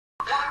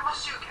my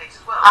suitcase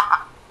as well.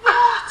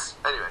 What?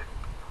 Anyway.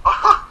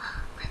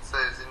 Pizza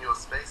is in your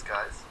space,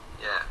 guys.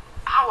 Yeah.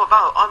 How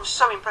about? I'm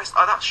so impressed.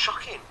 Oh, that's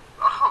shocking.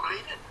 I can't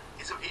believe it.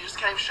 He just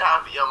came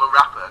shouting at you, I'm a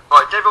rapper.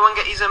 Right, did everyone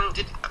get his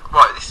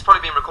right, this is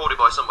probably being recorded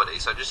by somebody,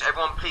 so just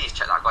everyone please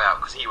check that guy out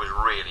because he was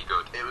really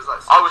good. It was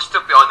like I was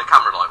stood behind the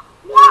camera like,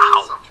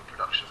 wow. Something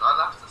Productions. I'd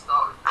have to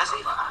start with. As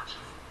if. Like,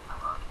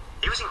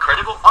 actually, He was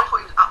incredible. I thought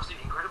he was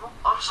absolutely incredible.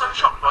 I'm so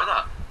shocked by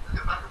that. Look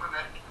at the back of my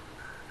neck.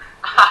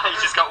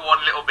 He's just got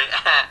one little bit.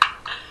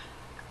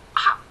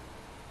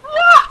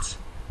 What?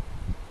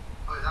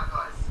 Oh, that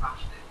guy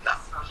smashed it.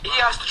 He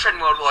has to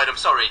trend worldwide. I'm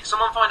sorry.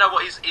 Someone find out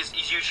what his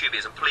YouTube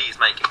is and please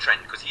make him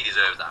trend because he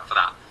deserves that for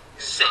that.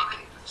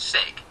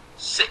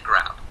 Sick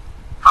grab.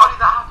 How did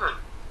that happen?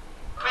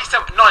 Please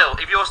tell me, Niall,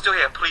 if you're still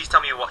here, please tell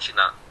me you're watching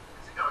that.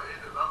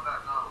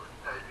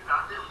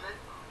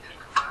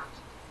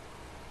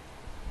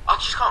 I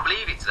just can't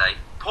believe it today.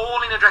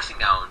 Paul in a dressing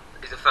gown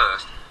is the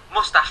first.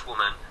 Mustache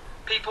woman.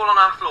 People on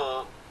our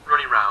floor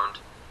running round.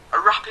 A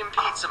rapping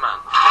pizza man.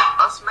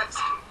 Us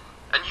Mexican.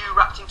 And you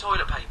wrapped in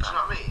toilet paper. Do you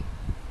know what I mean?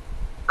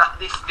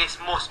 This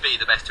must be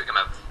the best TwitCam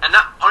ever. And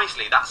that,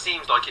 honestly, that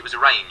seems like it was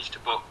arranged,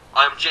 but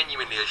I am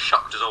genuinely as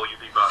shocked as all you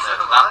people out there.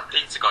 That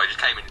pizza guy just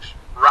came in and just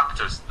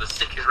rapped us the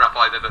sickest rap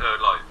I've ever heard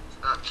live.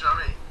 Do you know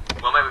what I mean?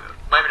 Well,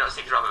 maybe not the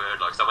sickest rap I've ever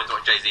heard live, because I went to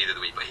watch Jay-Z the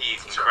other week, but he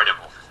is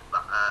incredible.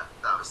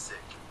 That was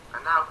sick.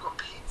 And now I've got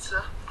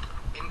pizza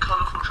in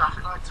colourful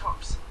traffic light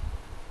tops.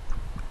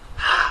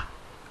 I'm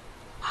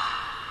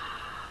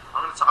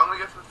gonna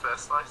go for the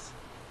first slice.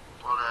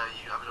 While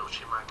you have a little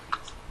chin wag,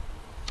 please.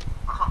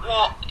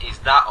 What is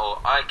that? Or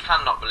I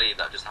cannot believe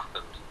that just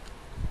happened.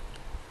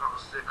 That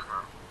was sick,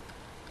 man.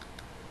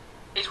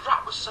 His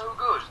rap was so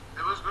good.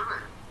 It was good,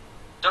 man.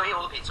 Don't eat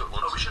all the pizza at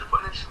once. Oh, we should have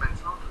put an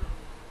instrumental on for it.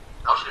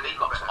 I should have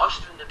beatbox. I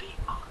should have done the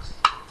beatbox.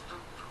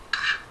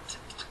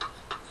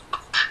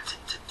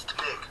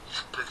 Nick,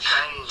 the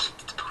change.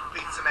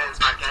 Pizza Man's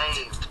my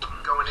game.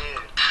 Going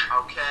in.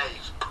 Okay.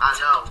 I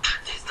know.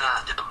 It's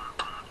not.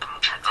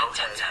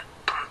 Okay.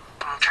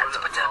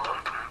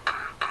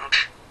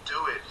 Do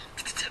it.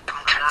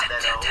 I'm not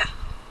that old.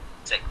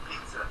 Take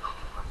Pizza.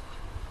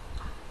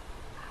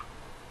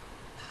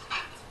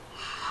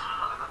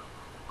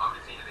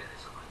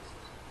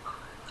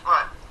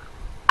 Right.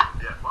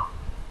 Yeah, well.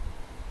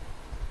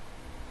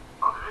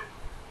 I'll do it.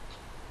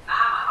 Nah,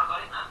 man, I got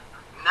it, man.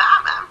 Nah,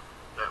 man.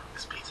 No,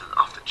 this pizza's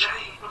off the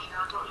chain.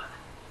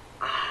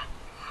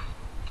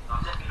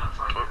 I'm definitely not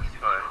trying to do it.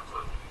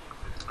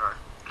 Alright.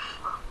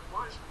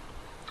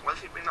 Why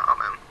do you bring that up,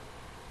 man?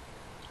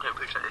 I don't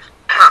appreciate this.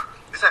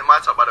 This ain't my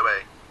top, by the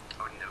way.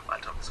 I would never buy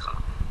a top this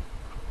colour.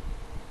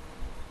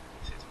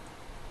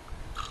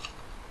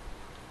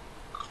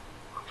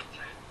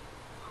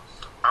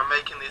 I'm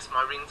making this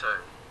my ringtone.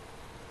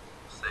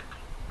 Sick.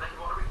 Make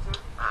what a ringtone?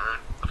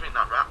 I think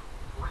that rap.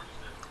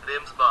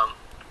 Liam's bum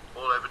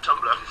all over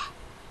Tumblr.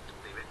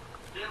 Leave it.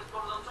 Liam's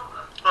bum's on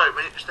Tumblr? No,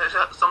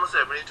 someone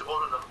said we need to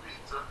order another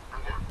pizza and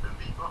get a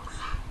beatbox.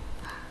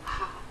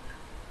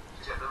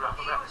 To get the rap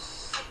of that.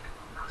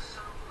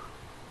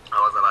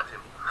 Oh, I liked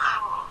him.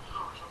 Oh,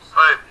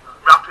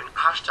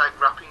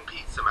 rapping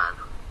pizza man.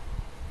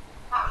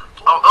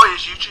 Oh,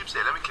 his YouTube's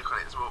here. Let me click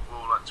on it. So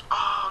we'll like.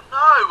 Oh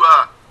no!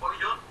 What have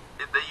you done?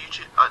 The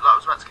YouTube. I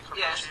was about to click on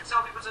YouTube.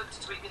 Tell people to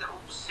tweet me that.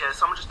 Oops. Yeah,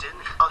 someone just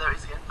didn't. Oh, there it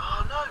is again.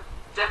 Oh no!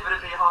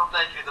 Definitely half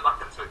naked in the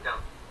back of the TwitCam.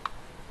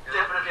 Yeah.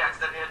 Definitely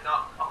accidentally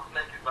not half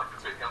naked in the back of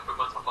the TwitCam, put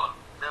my top on.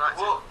 They liked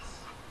it.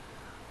 Whoops.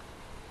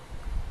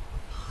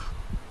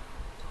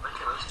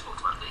 Okay, let's talk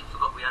about it.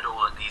 Forgot we had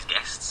all of these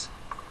guests.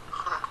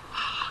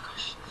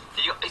 Gosh.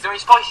 Is there any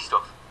spicy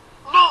stuff?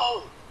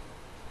 No!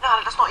 No,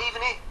 that's not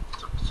even it.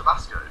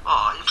 Tabasco.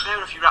 Oh, fair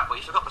enough you rap, but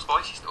you forgot the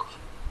spicy stuff.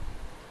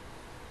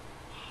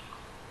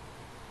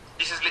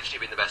 This has literally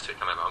been the best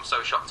TwitCam ever. I'm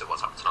so shocked at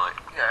what's happened tonight.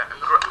 Yeah, and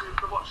look at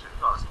people watching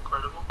it. Oh, it's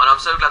incredible. And I'm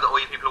so glad that all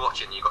you people are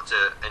watching. You got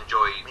to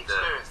enjoy The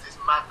experience,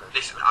 this madness.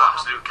 this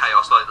absolute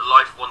chaos, like the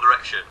life One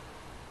Direction,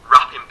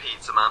 rapping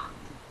pizza man.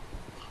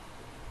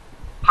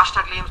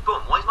 Hashtag Liam's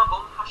bum. Why is my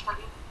bum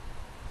hashtagging?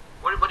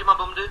 What did my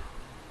bum do?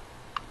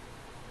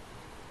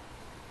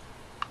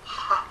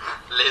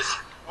 Liz.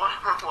 What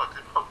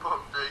did my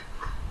bum do?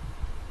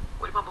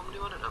 What did my bum do?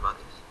 I don't know about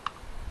this.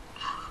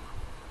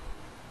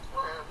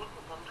 What did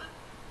my bum do?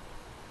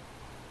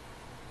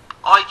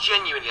 I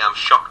genuinely am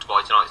shocked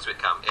by tonight's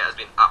TwitCam. It has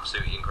been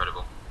absolutely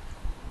incredible.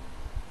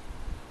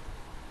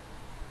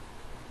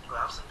 Well,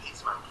 I have some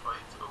pizza man before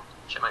you to go.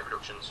 Checkmate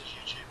Productions. This is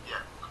YouTube,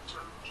 yeah.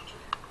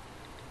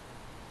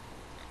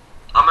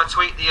 I'm gonna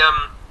tweet the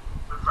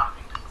With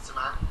rapping pizza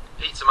man.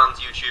 Pizza Man's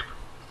YouTube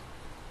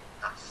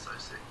That's so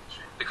sick.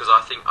 because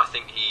I think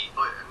he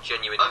Oh, yeah.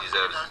 genuinely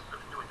deserves.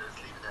 Open the windows,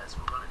 leave it there, so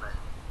we'll run it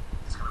later.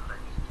 It's gonna play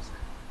music, isn't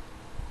it?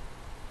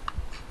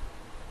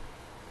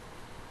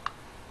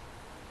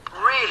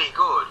 Really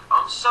good.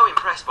 I'm so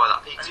impressed by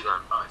that pizza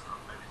man. Oh, it's not,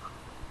 maybe it's not.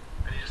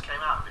 And he just came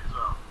out of it as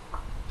well.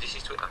 This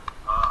is Twitter.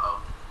 Uh-oh.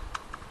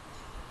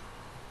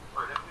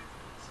 Wait, let me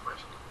move this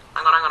question.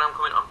 Hang on, I'm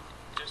coming on.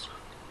 Just...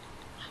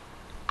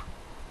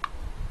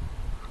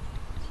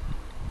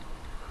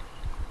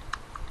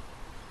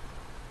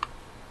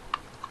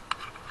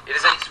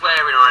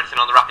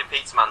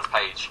 PizzaMan's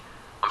page.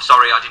 I'm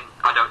sorry, I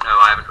don't know.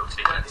 I haven't looked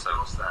at it yet. So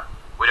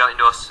we don't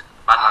endorse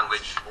bad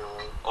language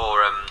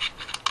or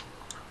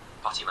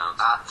potty mouths.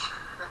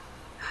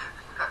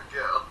 That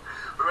girl.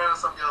 We went on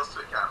some girl's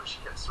TwitCam and she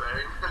kept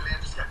swearing, and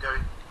Liam just kept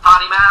going,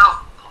 Potty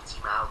mouth. potty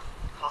mouth,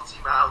 potty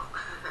mouth.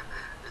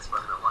 It's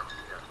funny, I like it.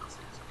 Yeah, that's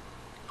it.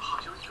 Oh,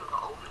 you know you've got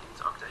that old link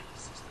to update your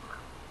system,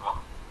 man. What?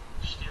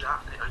 You should do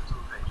that, and it opens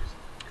all the pages.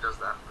 It does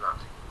that without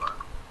taking the work.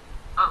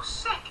 Oh,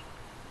 sick.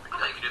 I didn't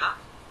know you could do that.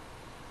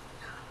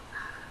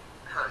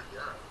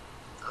 Yeah.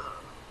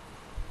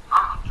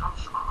 I'm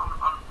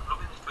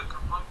loving this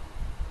TwitCam life.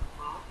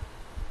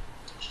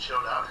 It's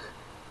chilled out, isn't it?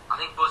 I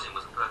think buzzing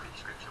was a perfect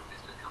description of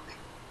this TwitCam. Do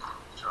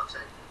you know what I'm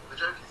saying? The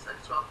joke is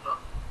only 12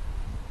 o'clock.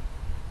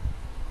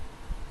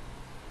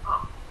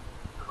 Oh,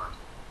 never mind.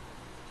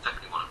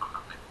 Definitely 1 o'clock,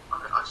 I think.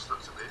 Okay, I just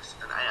looked at this,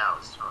 and 8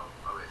 hours, 12.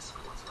 Oh, it's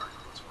quarter to 9,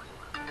 quarter to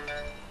 20.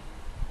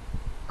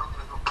 I'm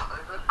gonna knock that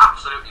over.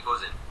 Absolutely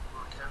buzzing.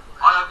 Right, careful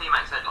there. I hope he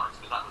makes headlines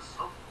because that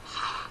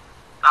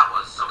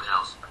was something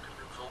else. That could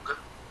have been all good.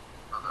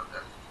 Not that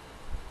bad.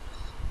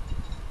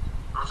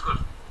 That was good.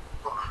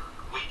 But,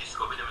 We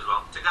discovered him as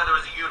well. Together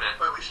as a unit,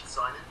 wait, we should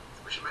sign him.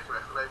 We should make a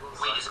record label. And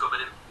we sign him. discovered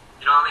him.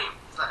 You know what I mean?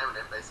 It's like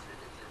Eminem basically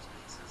did Liam's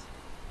pizzas.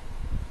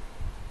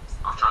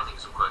 I was trying to think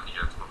of some quirky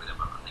jokes to put with him,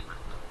 but I think I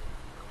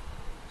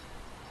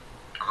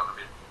got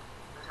nothing.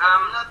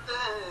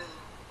 Nothing.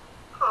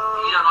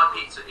 If you don't like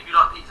pizza, if you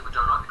like pizza but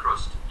don't like the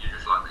crust, you're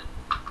just like me.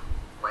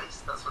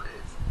 Waste, that's what it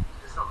is.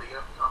 It's not big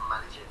enough, you can't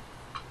manage it.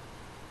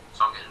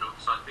 So I'm getting another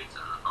size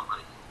pizza and I can't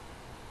manage it.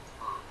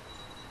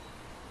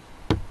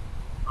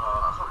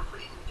 I can't believe we're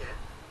eating again.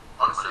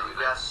 Honestly, I know,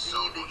 we had that's the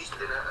so biggest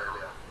much dinner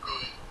earlier.